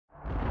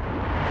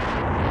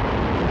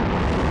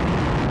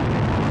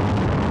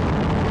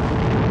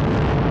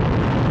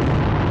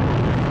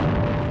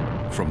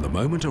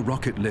moment a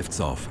rocket lifts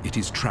off, it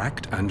is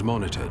tracked and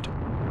monitored.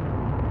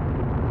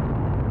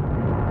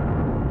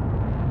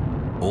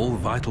 All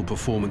vital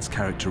performance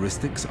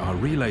characteristics are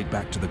relayed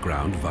back to the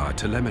ground via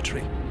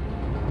telemetry.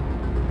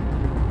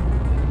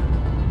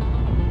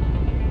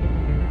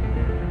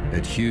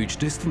 At huge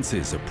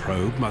distances, a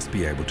probe must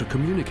be able to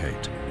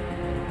communicate.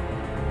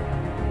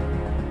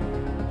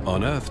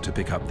 On Earth, to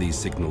pick up these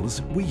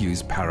signals, we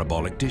use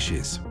parabolic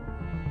dishes.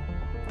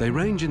 They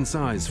range in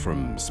size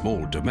from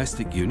small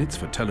domestic units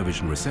for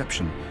television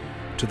reception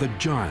to the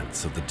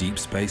giants of the deep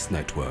space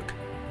network.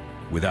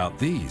 Without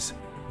these,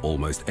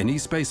 almost any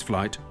space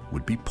flight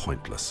would be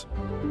pointless.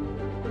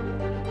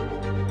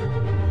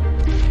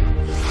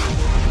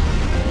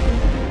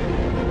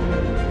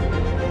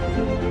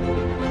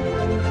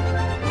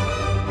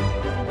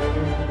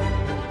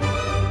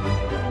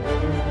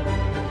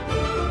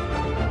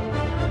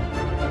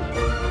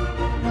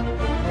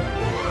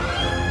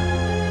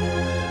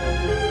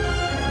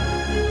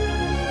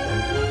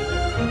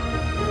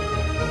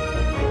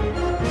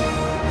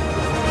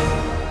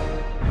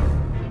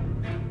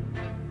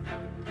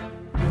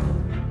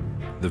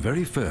 The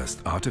very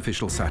first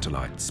artificial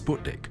satellite,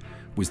 Sputnik,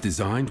 was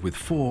designed with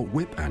 4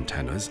 whip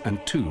antennas and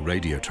 2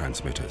 radio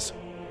transmitters.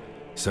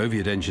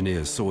 Soviet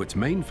engineers saw its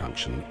main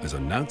function as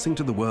announcing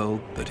to the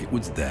world that it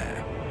was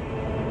there.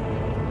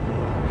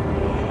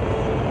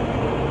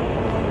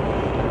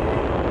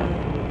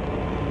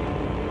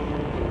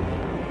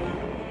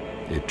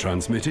 It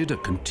transmitted a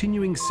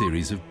continuing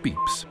series of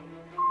beeps.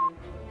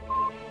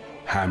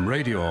 Ham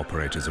radio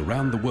operators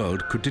around the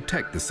world could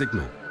detect the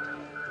signal.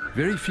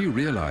 Very few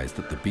realized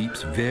that the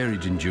beeps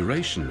varied in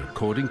duration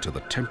according to the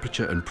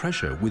temperature and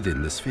pressure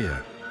within the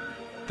sphere.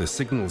 The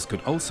signals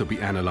could also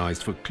be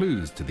analyzed for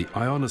clues to the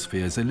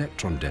ionosphere's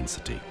electron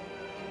density.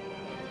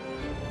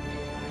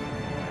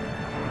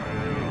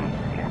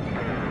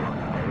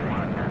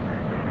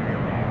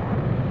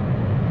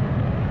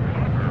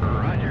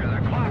 Roger,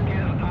 the clock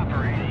is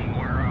operating.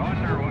 We're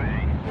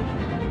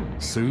underway.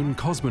 Soon,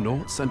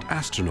 cosmonauts and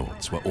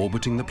astronauts were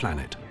orbiting the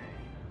planet.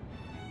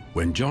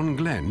 When John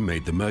Glenn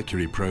made the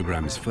Mercury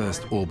program's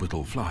first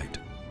orbital flight,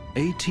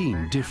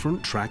 18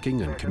 different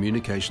tracking and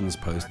communications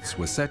posts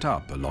were set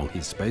up along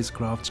his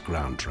spacecraft's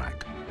ground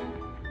track.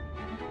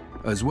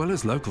 As well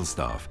as local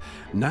staff,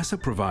 NASA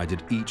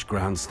provided each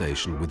ground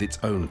station with its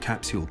own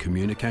capsule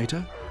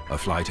communicator, a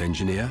flight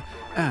engineer,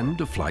 and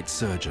a flight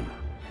surgeon.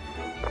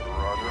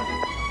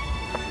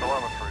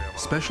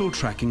 Special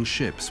tracking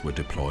ships were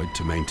deployed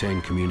to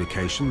maintain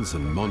communications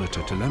and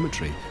monitor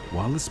telemetry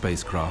while the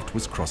spacecraft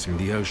was crossing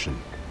the ocean.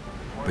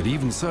 But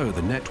even so,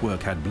 the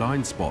network had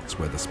blind spots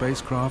where the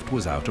spacecraft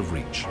was out of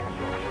reach.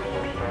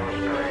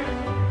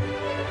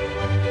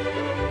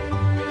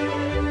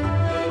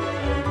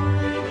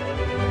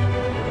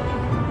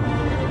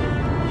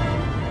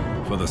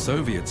 For the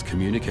Soviets,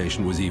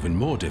 communication was even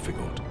more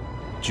difficult.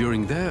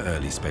 During their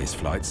early space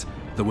flights,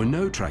 there were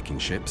no tracking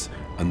ships,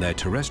 and their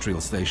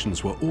terrestrial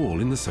stations were all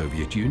in the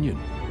Soviet Union.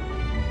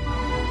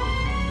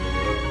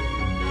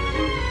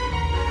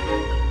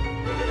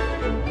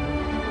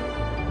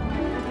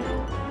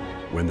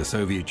 When the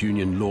Soviet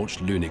Union launched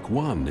Lunik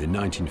 1 in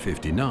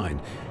 1959,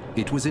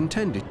 it was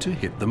intended to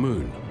hit the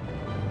moon.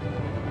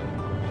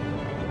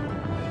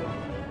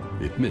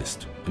 It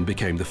missed and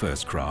became the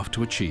first craft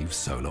to achieve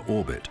solar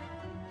orbit.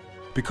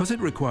 Because it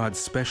required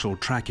special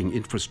tracking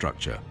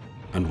infrastructure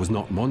and was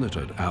not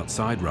monitored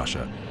outside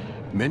Russia,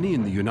 many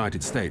in the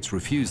United States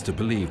refused to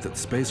believe that the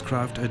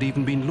spacecraft had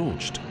even been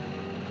launched.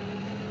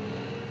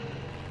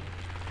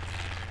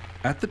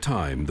 At the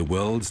time, the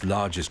world's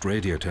largest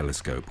radio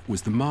telescope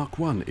was the Mark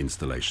I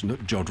installation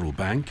at Jodrell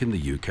Bank in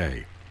the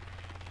UK.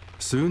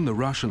 Soon the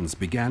Russians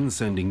began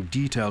sending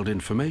detailed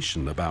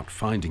information about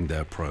finding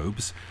their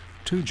probes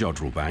to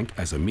Jodrell Bank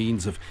as a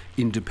means of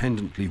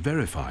independently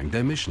verifying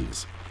their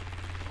missions.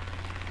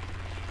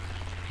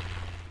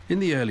 In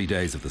the early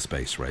days of the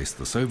space race,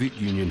 the Soviet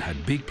Union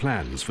had big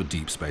plans for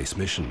deep space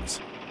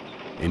missions.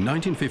 In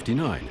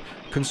 1959,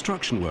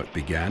 construction work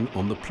began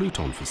on the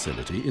Pluton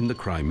facility in the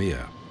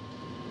Crimea.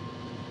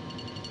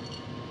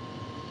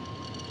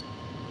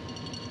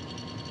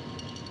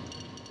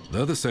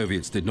 Though the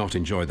Soviets did not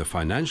enjoy the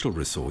financial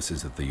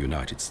resources of the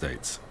United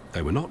States,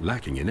 they were not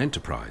lacking in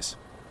enterprise.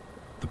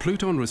 The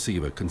Pluton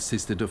receiver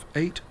consisted of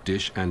 8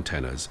 dish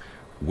antennas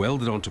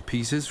welded onto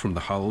pieces from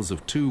the hulls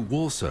of 2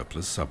 war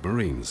surplus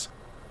submarines.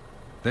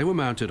 They were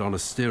mounted on a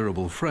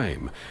steerable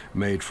frame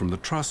made from the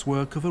truss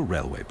work of a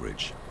railway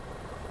bridge.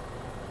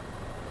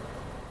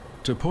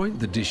 To point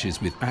the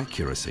dishes with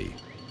accuracy,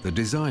 the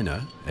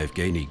designer,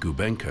 Evgeny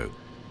Gubenko,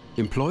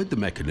 employed the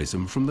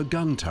mechanism from the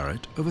gun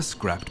turret of a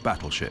scrapped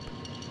battleship.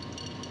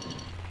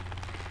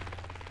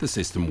 The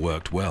system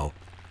worked well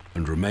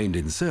and remained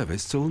in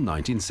service till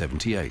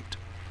 1978.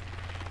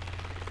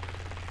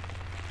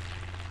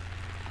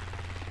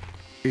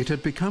 It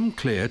had become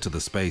clear to the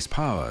space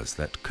powers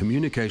that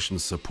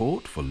communications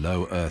support for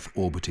low Earth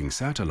orbiting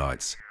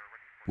satellites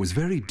was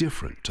very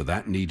different to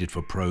that needed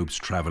for probes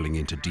traveling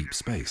into deep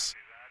space.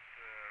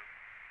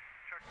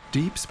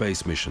 Deep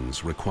space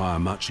missions require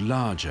much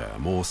larger,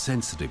 more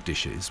sensitive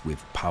dishes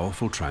with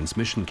powerful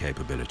transmission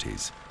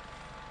capabilities.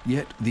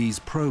 Yet these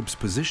probes'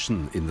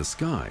 position in the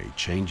sky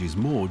changes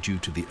more due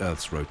to the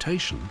Earth's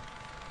rotation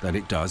than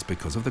it does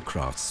because of the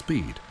craft's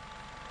speed.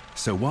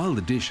 So while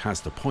the dish has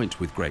to point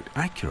with great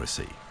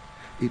accuracy,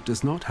 it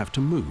does not have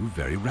to move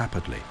very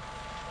rapidly.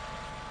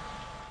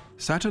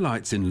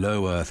 Satellites in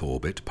low Earth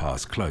orbit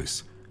pass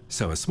close,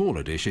 so a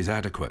smaller dish is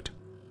adequate,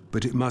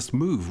 but it must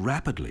move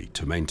rapidly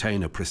to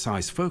maintain a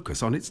precise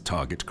focus on its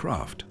target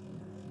craft.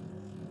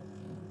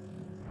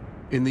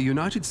 In the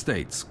United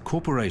States,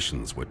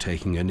 corporations were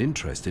taking an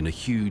interest in a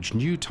huge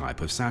new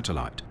type of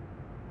satellite.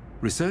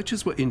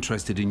 Researchers were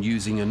interested in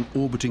using an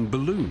orbiting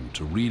balloon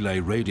to relay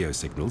radio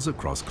signals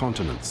across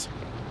continents.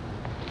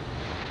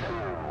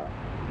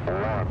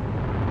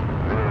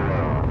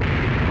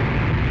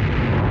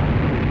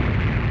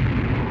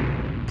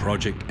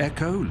 Project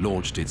Echo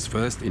launched its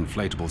first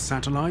inflatable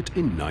satellite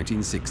in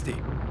 1960.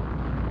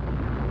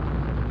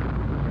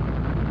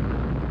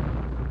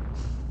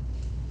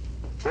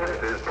 This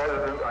is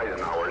President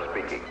Eisenhower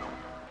speaking.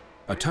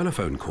 A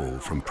telephone call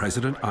from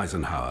President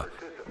Eisenhower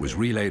was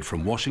relayed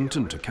from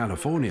Washington to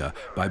California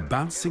by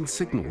bouncing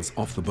signals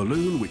off the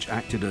balloon, which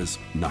acted as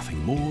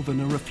nothing more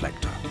than a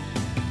reflector.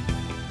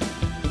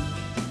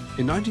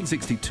 In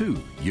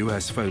 1962,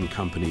 US phone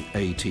company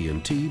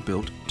AT&T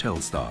built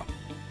Telstar.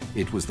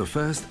 It was the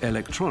first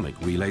electronic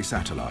relay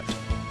satellite.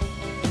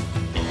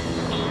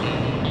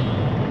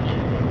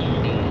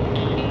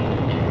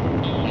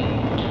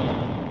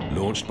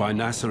 Launched by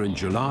NASA in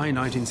July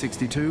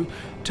 1962,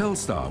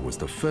 Telstar was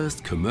the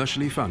first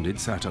commercially funded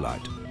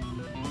satellite.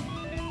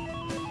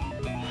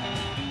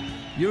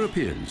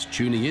 Europeans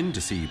tuning in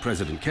to see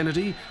President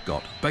Kennedy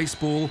got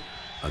baseball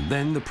and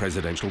then the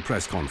presidential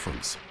press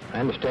conference. I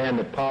understand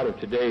that part of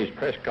today's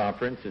press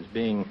conference is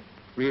being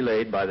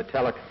relayed by the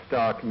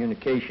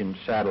telecommunications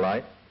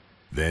satellite.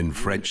 Then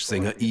French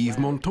singer Yves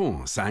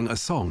Montand sang a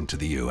song to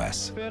the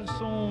US.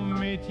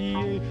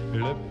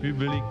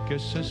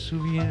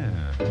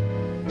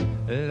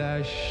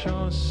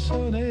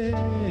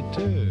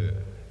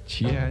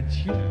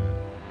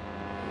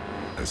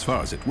 As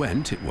far as it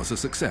went, it was a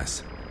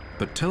success.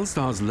 But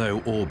Telstar's low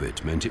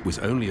orbit meant it was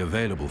only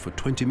available for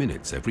 20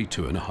 minutes every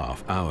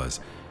 2.5 hours,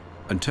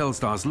 and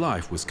Telstar's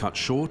life was cut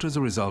short as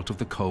a result of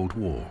the Cold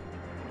War.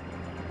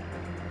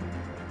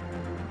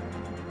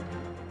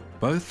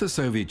 Both the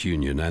Soviet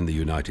Union and the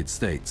United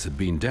States had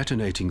been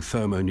detonating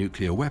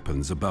thermonuclear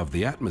weapons above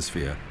the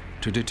atmosphere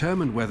to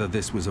determine whether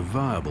this was a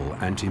viable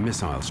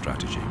anti-missile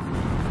strategy.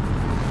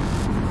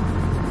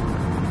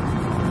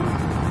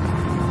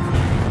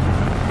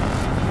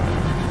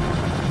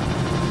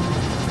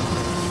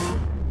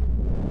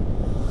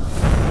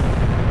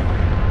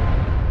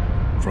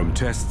 From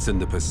tests in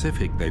the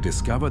Pacific, they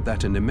discovered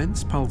that an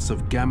immense pulse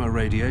of gamma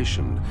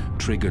radiation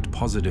triggered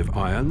positive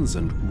ions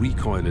and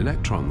recoil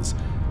electrons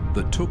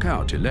that took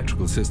out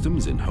electrical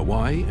systems in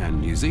Hawaii and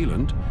New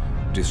Zealand,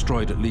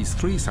 destroyed at least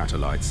 3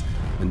 satellites,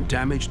 and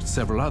damaged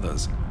several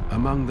others,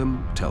 among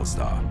them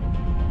Telstar.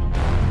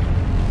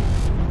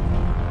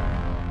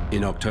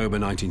 In October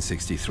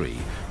 1963,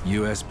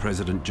 US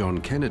President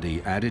John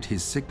Kennedy added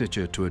his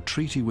signature to a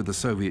treaty with the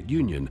Soviet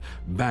Union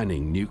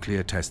banning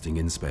nuclear testing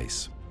in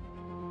space.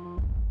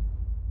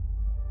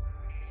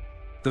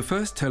 The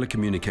first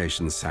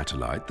telecommunications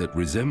satellite that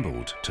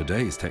resembled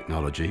today's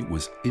technology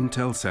was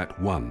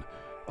Intelsat-1,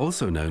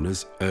 also known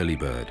as Early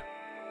Bird.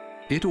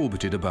 It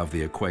orbited above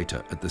the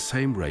equator at the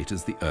same rate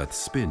as the Earth's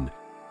spin,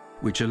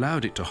 which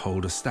allowed it to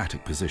hold a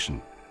static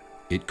position.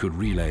 It could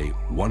relay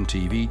 1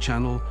 TV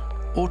channel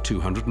or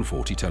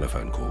 240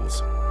 telephone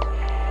calls.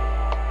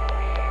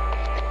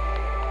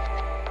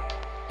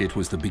 It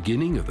was the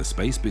beginning of the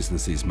space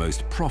business's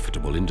most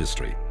profitable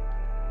industry.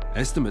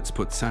 Estimates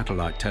put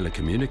satellite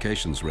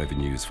telecommunications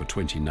revenues for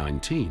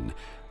 2019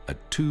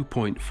 at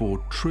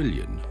 $2.4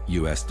 trillion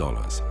US.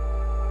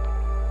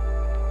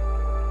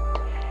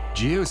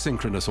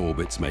 Geosynchronous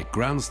orbits make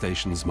ground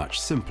stations much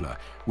simpler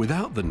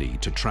without the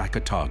need to track a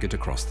target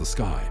across the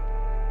sky.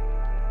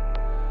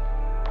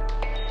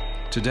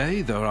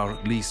 Today, there are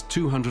at least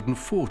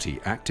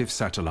 240 active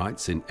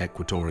satellites in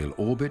equatorial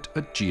orbit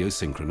at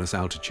geosynchronous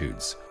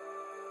altitudes.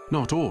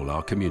 Not all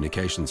are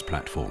communications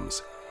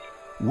platforms.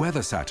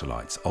 Weather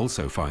satellites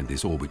also find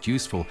this orbit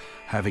useful,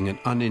 having an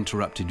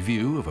uninterrupted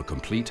view of a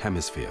complete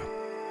hemisphere.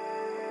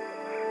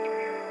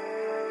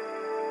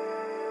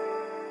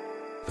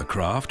 The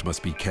craft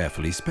must be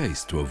carefully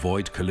spaced to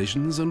avoid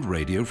collisions and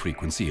radio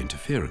frequency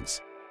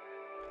interference.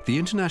 The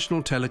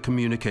International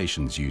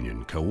Telecommunications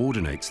Union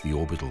coordinates the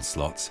orbital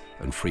slots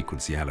and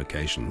frequency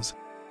allocations,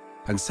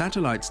 and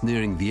satellites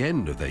nearing the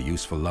end of their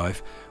useful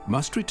life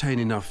must retain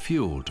enough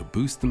fuel to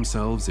boost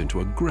themselves into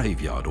a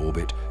graveyard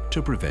orbit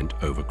to prevent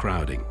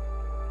overcrowding.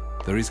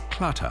 There is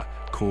clutter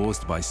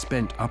caused by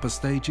spent upper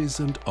stages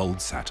and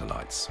old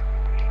satellites.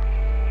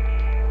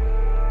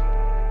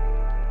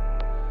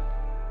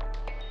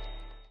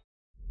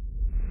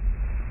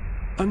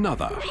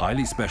 Another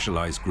highly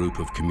specialized group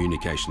of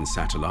communication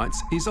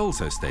satellites is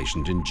also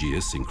stationed in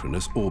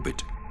geosynchronous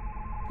orbit.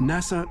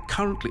 NASA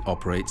currently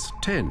operates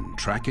 10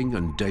 tracking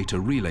and data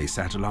relay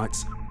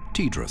satellites,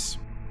 TDRS.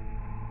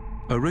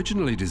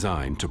 Originally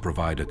designed to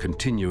provide a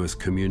continuous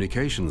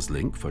communications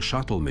link for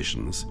shuttle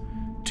missions,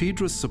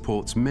 TDRS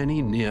supports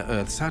many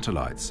near-Earth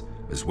satellites,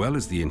 as well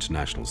as the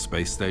International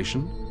Space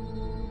Station,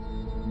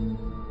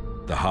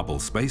 the Hubble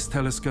Space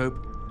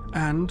Telescope,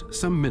 and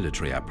some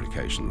military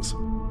applications.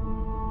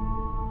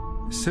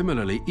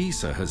 Similarly,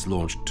 ESA has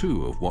launched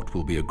 2 of what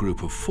will be a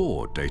group of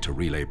 4 data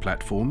relay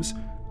platforms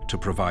to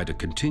provide a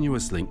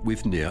continuous link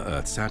with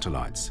near-Earth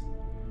satellites.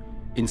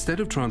 Instead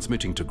of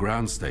transmitting to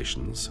ground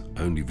stations,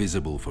 only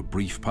visible for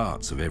brief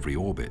parts of every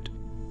orbit,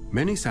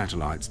 many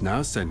satellites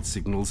now send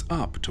signals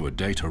up to a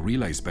data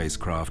relay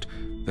spacecraft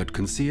that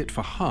can see it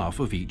for half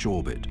of each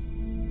orbit.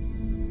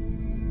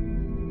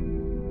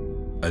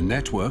 A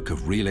network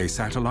of relay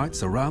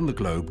satellites around the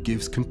globe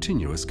gives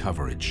continuous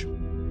coverage.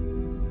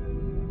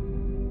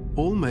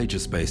 All major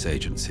space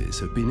agencies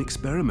have been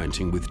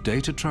experimenting with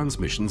data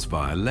transmissions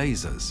via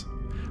lasers,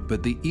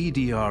 but the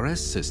EDRS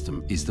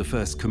system is the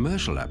first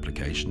commercial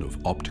application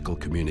of optical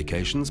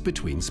communications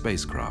between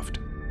spacecraft.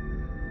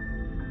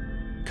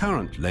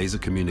 Current laser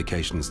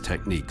communications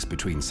techniques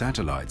between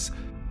satellites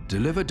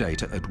deliver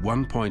data at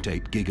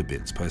 1.8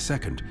 gigabits per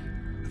second,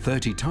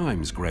 30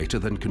 times greater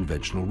than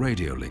conventional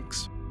radio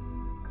links.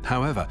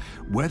 However,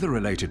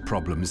 weather-related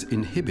problems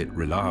inhibit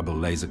reliable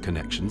laser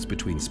connections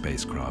between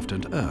spacecraft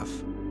and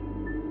Earth.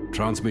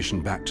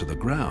 Transmission back to the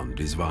ground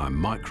is via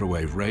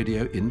microwave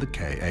radio in the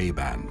Ka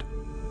band.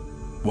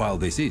 While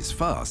this is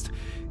fast,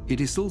 it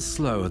is still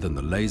slower than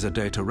the laser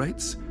data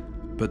rates,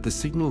 but the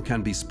signal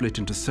can be split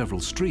into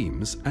several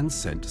streams and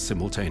sent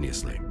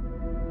simultaneously.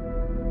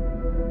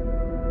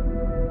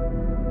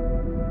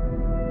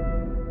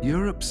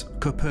 Europe's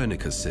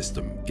Copernicus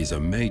system is a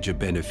major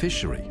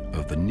beneficiary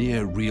of the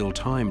near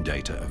real-time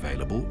data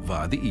available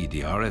via the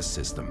EDRS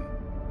system.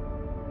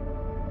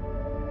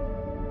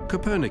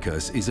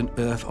 Copernicus is an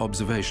Earth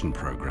observation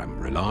program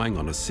relying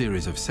on a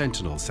series of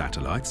Sentinel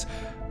satellites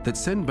that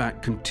send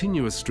back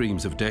continuous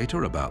streams of data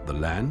about the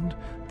land,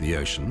 the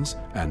oceans,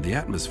 and the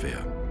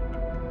atmosphere.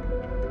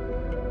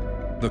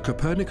 The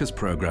Copernicus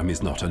program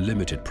is not a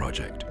limited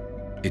project.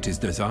 It is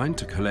designed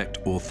to collect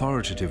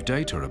authoritative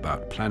data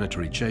about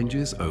planetary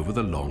changes over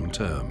the long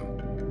term.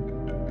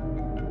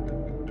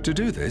 To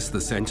do this,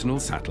 the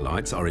Sentinel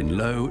satellites are in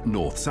low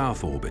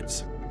north-south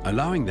orbits,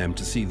 allowing them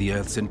to see the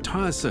Earth's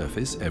entire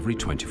surface every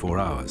 24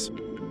 hours.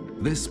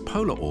 This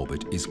polar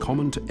orbit is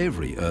common to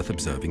every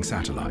Earth-observing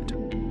satellite.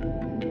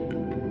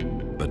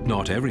 But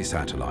not every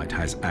satellite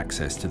has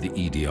access to the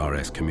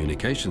EDRS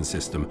communication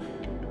system,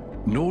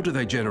 nor do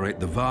they generate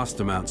the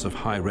vast amounts of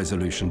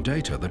high-resolution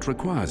data that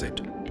requires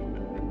it.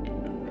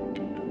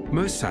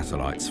 Most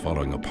satellites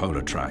following a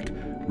polar track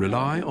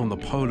rely on the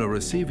polar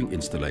receiving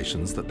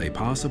installations that they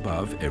pass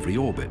above every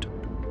orbit.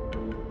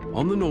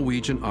 On the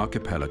Norwegian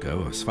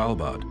archipelago of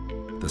Svalbard,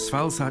 the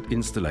Svalsat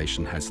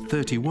installation has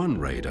 31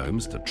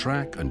 radomes to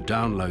track and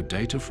download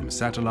data from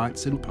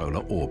satellites in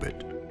polar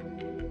orbit.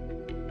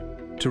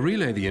 To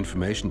relay the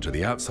information to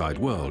the outside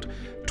world,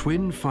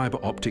 twin fiber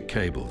optic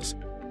cables,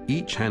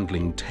 each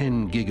handling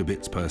 10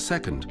 gigabits per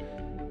second,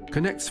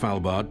 connect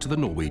Svalbard to the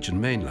Norwegian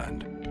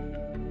mainland.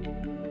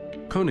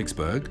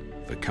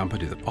 Kongsberg, the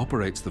company that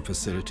operates the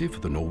facility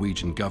for the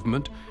Norwegian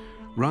government,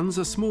 runs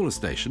a smaller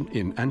station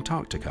in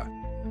Antarctica.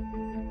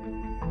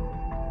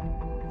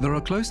 There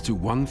are close to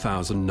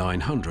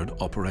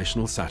 1,900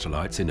 operational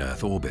satellites in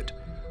Earth orbit,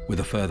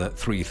 with a further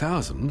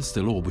 3,000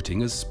 still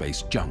orbiting as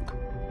space junk.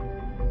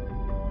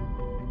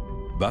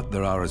 But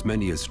there are as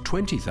many as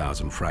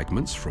 20,000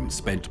 fragments from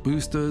spent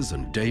boosters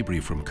and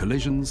debris from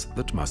collisions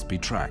that must be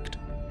tracked.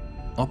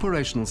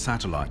 Operational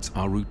satellites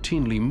are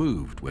routinely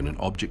moved when an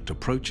object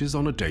approaches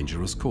on a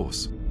dangerous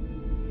course.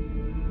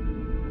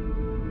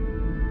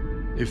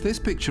 If this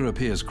picture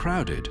appears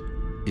crowded,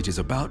 it is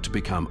about to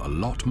become a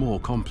lot more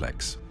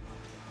complex.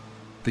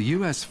 The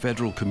US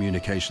Federal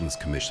Communications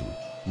Commission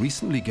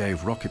recently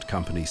gave rocket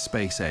company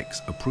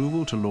SpaceX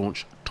approval to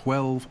launch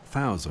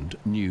 12,000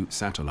 new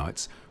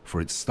satellites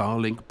for its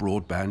Starlink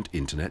broadband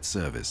internet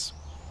service.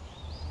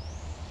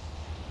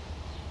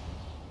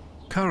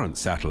 Current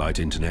satellite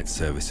internet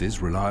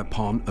services rely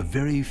upon a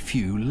very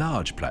few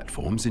large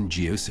platforms in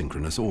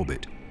geosynchronous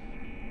orbit.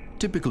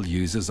 Typical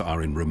users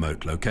are in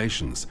remote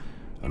locations,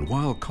 and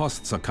while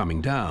costs are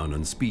coming down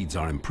and speeds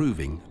are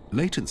improving,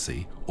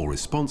 latency or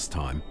response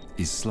time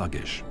is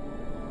sluggish.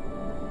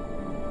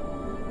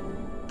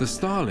 The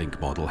Starlink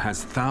model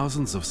has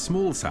thousands of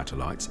small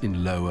satellites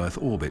in low Earth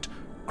orbit,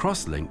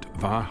 cross-linked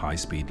via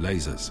high-speed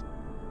lasers.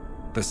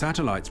 The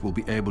satellites will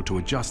be able to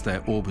adjust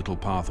their orbital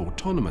path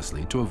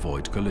autonomously to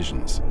avoid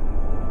collisions.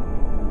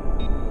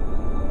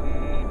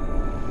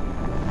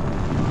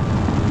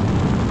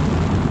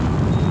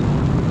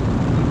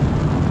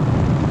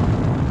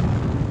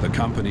 The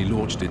company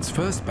launched its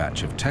first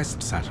batch of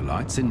test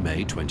satellites in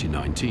May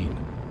 2019.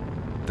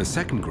 The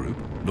second group,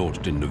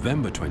 launched in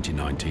November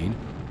 2019,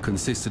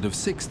 consisted of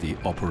 60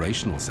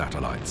 operational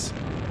satellites.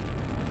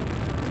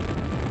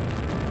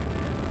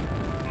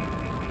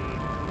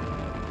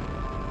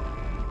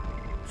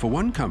 For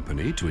one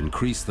company to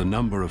increase the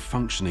number of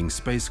functioning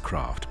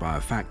spacecraft by a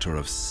factor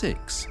of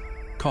 6,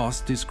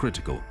 cost is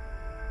critical.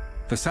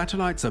 The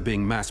satellites are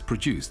being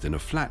mass-produced in a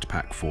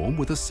flat-pack form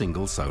with a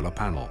single solar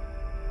panel.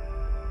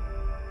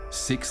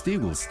 60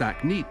 will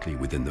stack neatly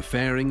within the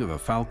fairing of a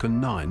Falcon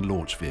 9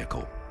 launch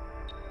vehicle.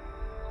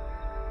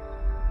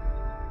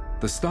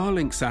 The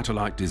Starlink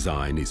satellite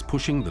design is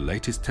pushing the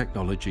latest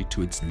technology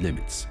to its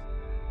limits.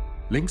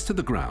 Links to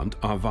the ground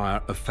are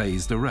via a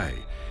phased array,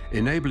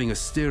 enabling a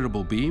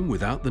steerable beam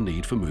without the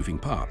need for moving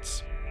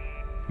parts.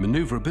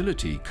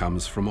 Maneuverability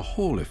comes from a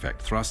Hall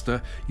effect thruster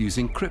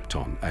using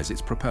krypton as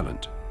its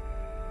propellant.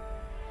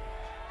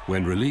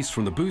 When released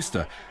from the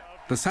booster,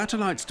 the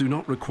satellites do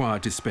not require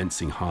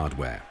dispensing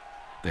hardware.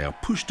 They are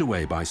pushed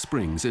away by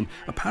springs in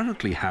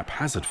apparently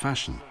haphazard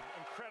fashion.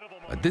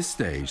 At this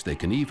stage, they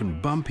can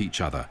even bump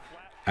each other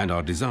and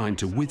are designed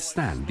to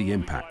withstand the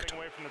impact.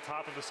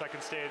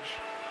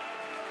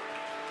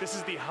 This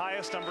is the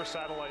highest number of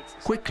satellites.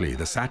 Quickly,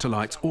 the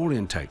satellites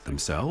orientate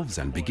themselves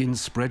and begin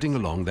spreading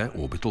along their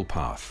orbital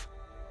path.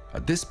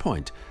 At this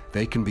point,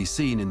 they can be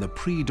seen in the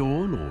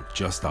pre-dawn or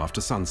just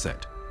after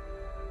sunset.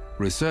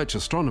 Research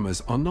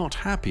astronomers are not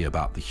happy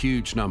about the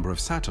huge number of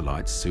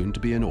satellites soon to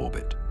be in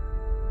orbit.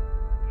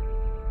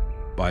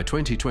 By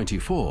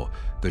 2024,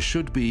 there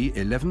should be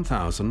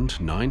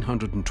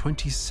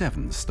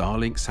 11,927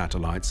 Starlink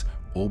satellites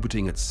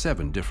orbiting at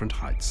 7 different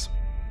heights.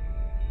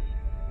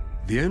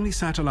 The only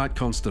satellite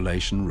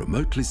constellation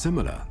remotely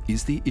similar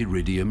is the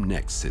Iridium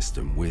NEXT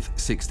system with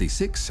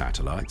 66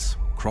 satellites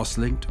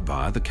cross-linked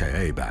via the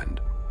Ka band.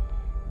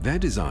 They're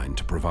designed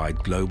to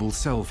provide global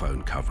cell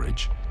phone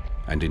coverage,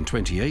 and in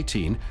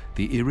 2018,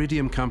 the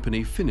Iridium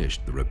company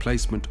finished the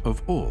replacement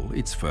of all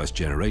its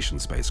first-generation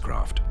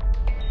spacecraft.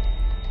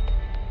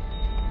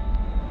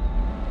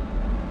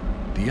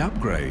 The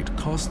upgrade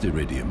cost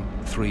Iridium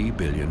 $3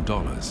 billion.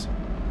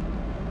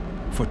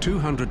 For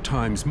 200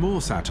 times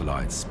more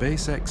satellites,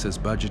 SpaceX has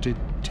budgeted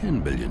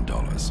 $10 billion.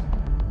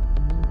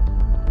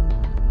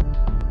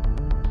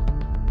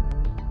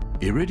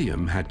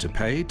 Iridium had to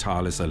pay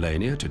Thales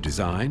Alenia to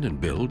design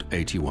and build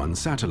 81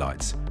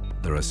 satellites.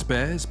 There are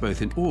spares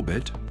both in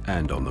orbit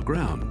and on the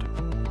ground.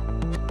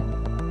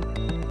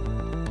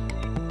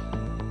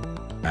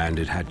 And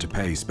it had to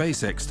pay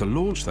SpaceX to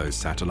launch those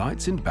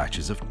satellites in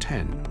batches of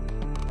 10.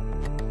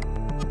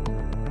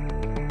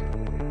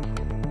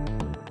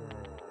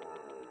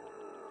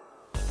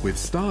 With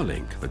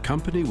Starlink, the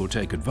company will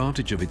take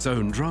advantage of its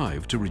own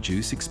drive to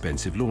reduce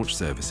expensive launch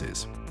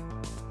services.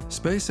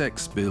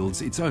 SpaceX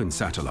builds its own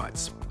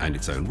satellites and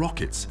its own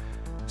rockets,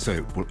 so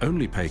it will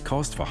only pay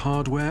cost for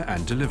hardware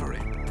and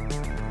delivery.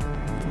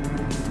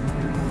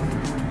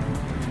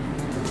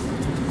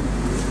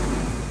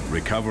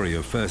 Recovery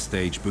of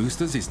first-stage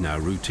boosters is now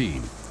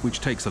routine, which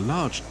takes a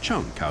large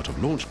chunk out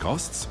of launch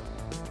costs.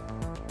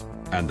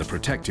 And the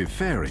protective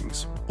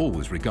fairings,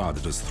 always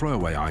regarded as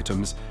throwaway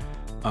items,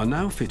 are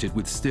now fitted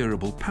with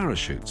steerable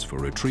parachutes for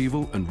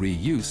retrieval and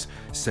reuse,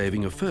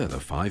 saving a further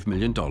 $5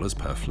 million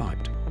per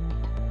flight.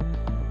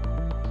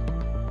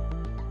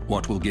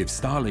 What will give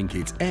Starlink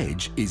its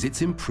edge is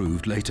its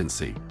improved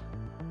latency.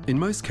 In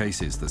most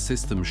cases, the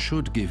system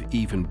should give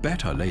even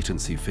better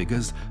latency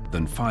figures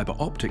than fiber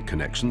optic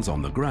connections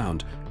on the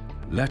ground,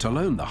 let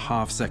alone the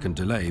half-second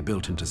delay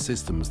built into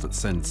systems that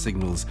send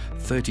signals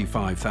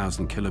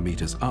 35,000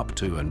 kilometers up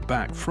to and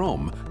back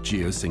from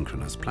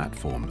geosynchronous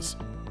platforms.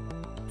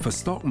 For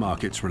stock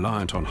markets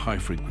reliant on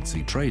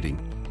high-frequency trading,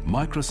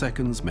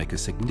 microseconds make a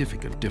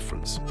significant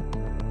difference.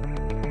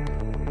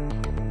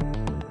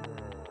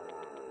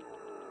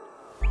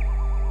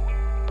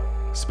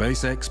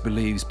 SpaceX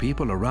believes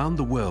people around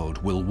the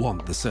world will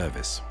want the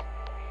service.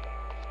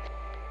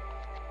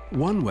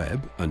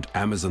 OneWeb and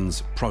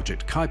Amazon's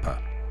Project Kuiper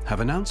have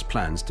announced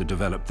plans to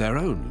develop their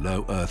own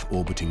low Earth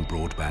orbiting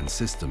broadband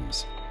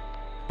systems.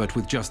 But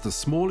with just the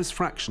smallest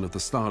fraction of the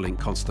Starlink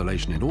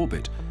constellation in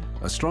orbit,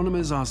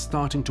 astronomers are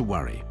starting to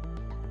worry.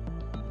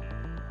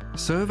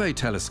 Survey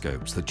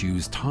telescopes that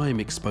use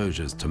time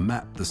exposures to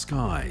map the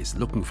skies,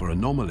 looking for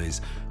anomalies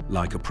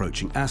like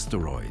approaching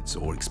asteroids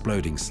or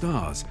exploding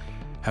stars,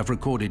 have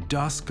recorded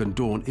dusk and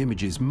dawn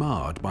images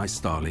marred by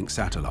Starlink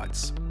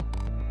satellites.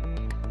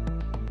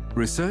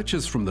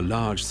 Researchers from the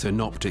Large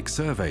Synoptic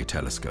Survey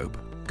Telescope,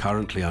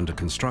 currently under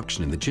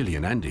construction in the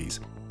Chilean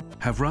Andes,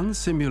 have run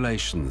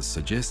simulations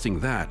suggesting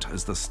that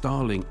as the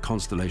Starlink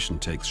constellation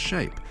takes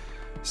shape,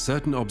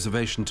 certain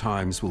observation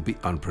times will be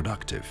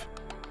unproductive.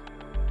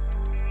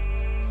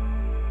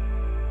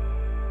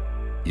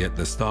 Yet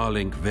the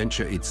Starlink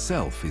venture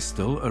itself is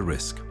still a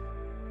risk.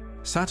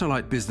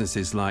 Satellite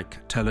businesses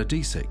like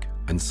Teledesic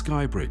and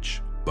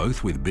Skybridge,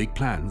 both with big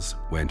plans,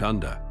 went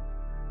under.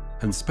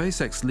 And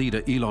SpaceX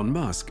leader Elon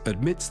Musk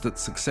admits that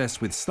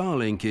success with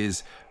Starlink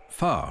is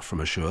far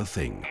from a sure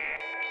thing.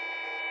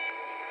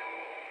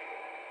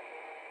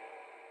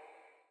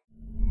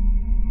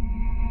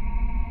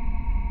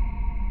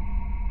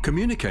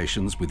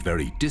 Communications with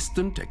very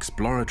distant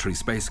exploratory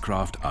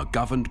spacecraft are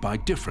governed by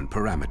different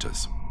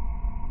parameters.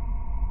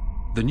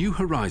 The New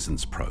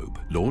Horizons probe,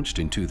 launched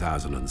in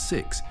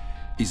 2006,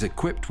 is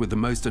equipped with the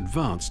most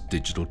advanced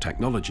digital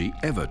technology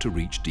ever to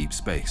reach deep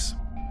space.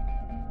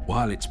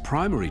 While its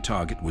primary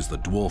target was the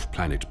dwarf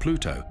planet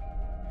Pluto,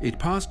 it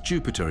passed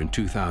Jupiter in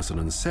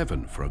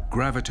 2007 for a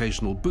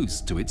gravitational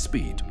boost to its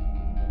speed.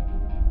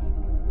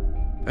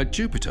 At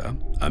Jupiter,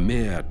 a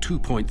mere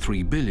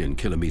 2.3 billion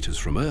kilometers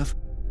from Earth,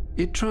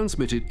 it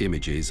transmitted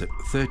images at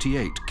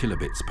 38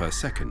 kilobits per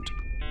second.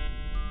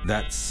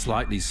 That's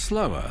slightly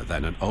slower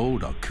than an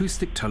old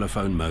acoustic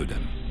telephone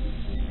modem.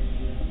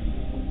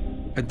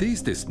 At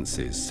these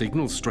distances,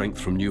 signal strength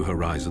from New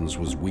Horizons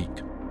was weak,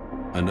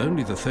 and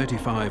only the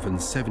 35 and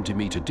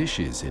 70-meter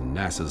dishes in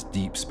NASA's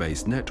Deep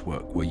Space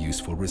Network were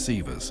useful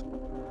receivers.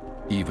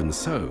 Even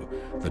so,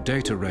 the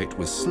data rate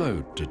was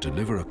slowed to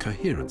deliver a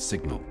coherent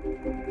signal.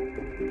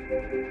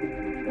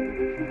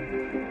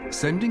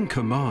 Sending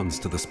commands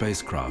to the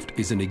spacecraft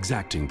is an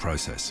exacting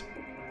process.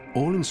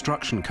 All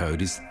instruction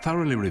code is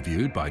thoroughly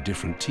reviewed by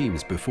different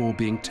teams before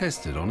being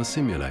tested on a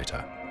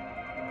simulator.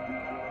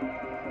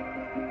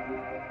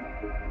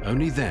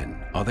 Only then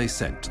are they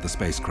sent to the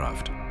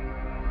spacecraft.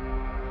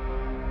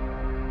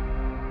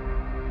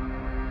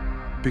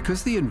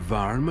 Because the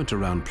environment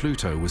around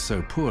Pluto was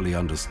so poorly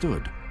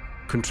understood,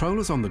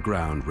 controllers on the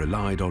ground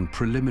relied on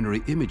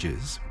preliminary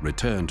images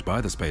returned by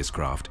the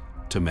spacecraft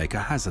to make a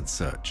hazard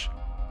search.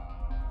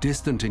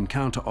 Distant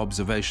encounter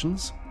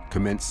observations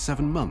commenced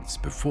 7 months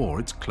before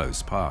its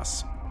close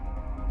pass.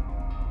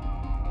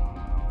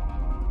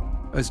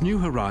 As New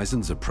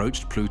Horizons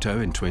approached Pluto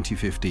in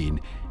 2015,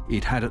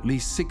 it had at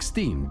least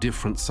 16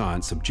 different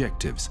science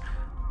objectives,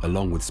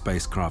 along with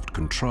spacecraft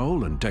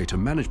control and data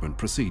management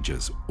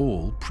procedures,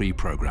 all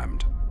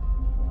pre-programmed.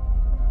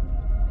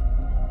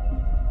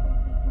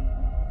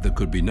 There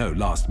could be no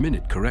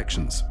last-minute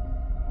corrections.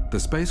 The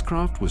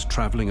spacecraft was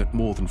traveling at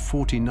more than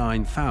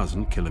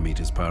 49,000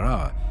 kilometers per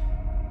hour,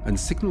 and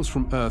signals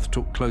from Earth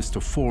took close to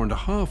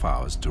 4.5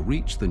 hours to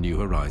reach the New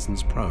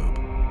Horizons probe.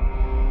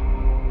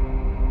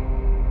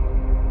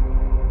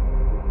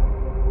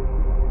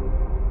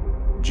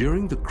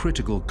 During the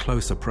critical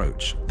close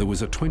approach, there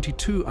was a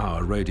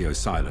 22-hour radio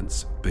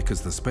silence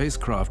because the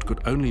spacecraft could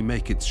only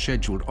make its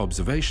scheduled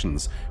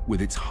observations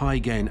with its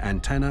high-gain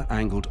antenna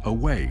angled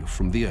away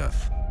from the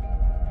Earth.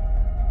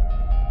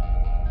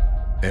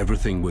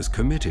 Everything was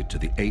committed to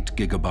the 8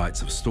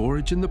 gigabytes of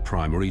storage in the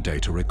primary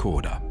data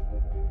recorder.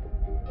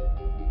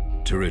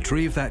 To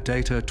retrieve that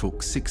data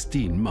took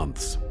 16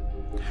 months.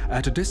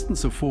 At a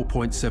distance of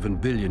 4.7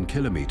 billion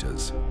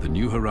kilometers, the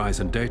New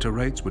Horizon data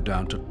rates were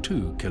down to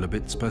 2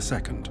 kilobits per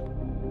second.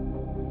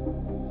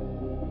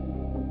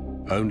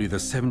 Only the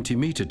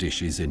 70-meter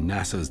dishes in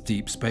NASA's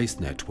Deep Space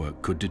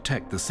Network could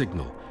detect the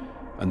signal,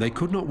 and they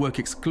could not work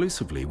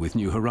exclusively with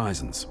New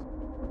Horizons.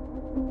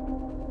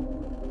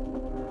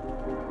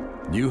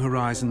 New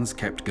Horizons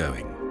kept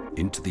going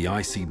into the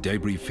icy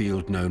debris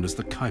field known as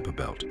the Kuiper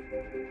Belt.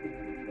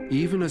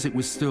 Even as it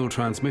was still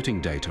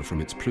transmitting data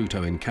from its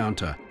Pluto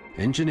encounter,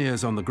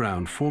 engineers on the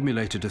ground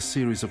formulated a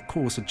series of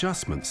course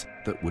adjustments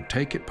that would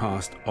take it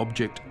past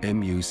object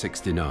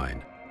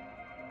MU-69,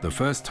 the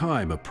first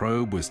time a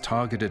probe was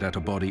targeted at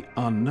a body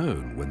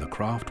unknown when the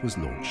craft was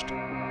launched.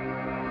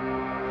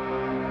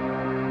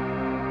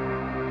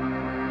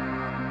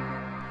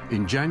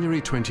 In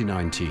January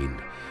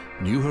 2019,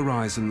 New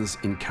Horizons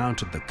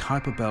encountered the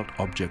Kuiper Belt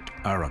object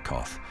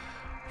Arrokoth,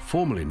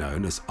 formerly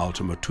known as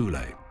Ultima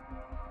Thule.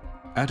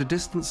 At a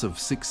distance of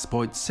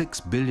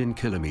 6.6 billion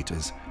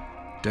kilometers,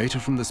 data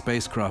from the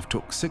spacecraft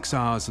took 6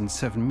 hours and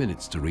 7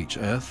 minutes to reach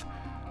Earth,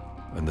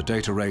 and the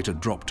data rate had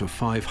dropped to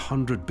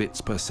 500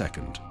 bits per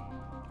second.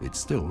 It's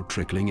still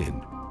trickling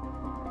in.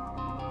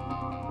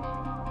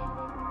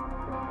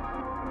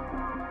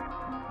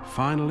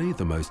 Finally,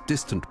 the most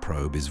distant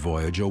probe is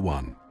Voyager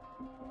 1.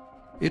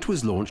 It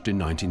was launched in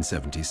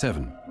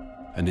 1977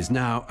 and is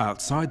now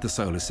outside the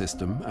solar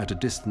system at a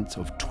distance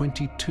of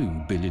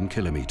 22 billion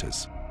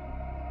kilometers.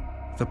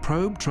 The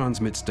probe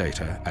transmits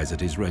data as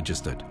it is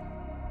registered,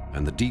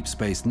 and the Deep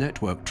Space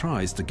Network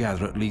tries to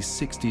gather at least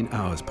 16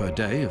 hours per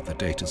day of the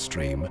data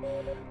stream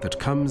that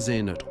comes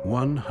in at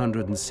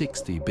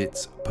 160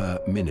 bits per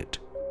minute.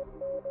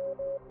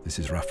 This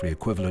is roughly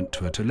equivalent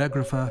to a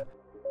telegrapher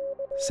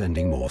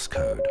sending Morse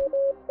code.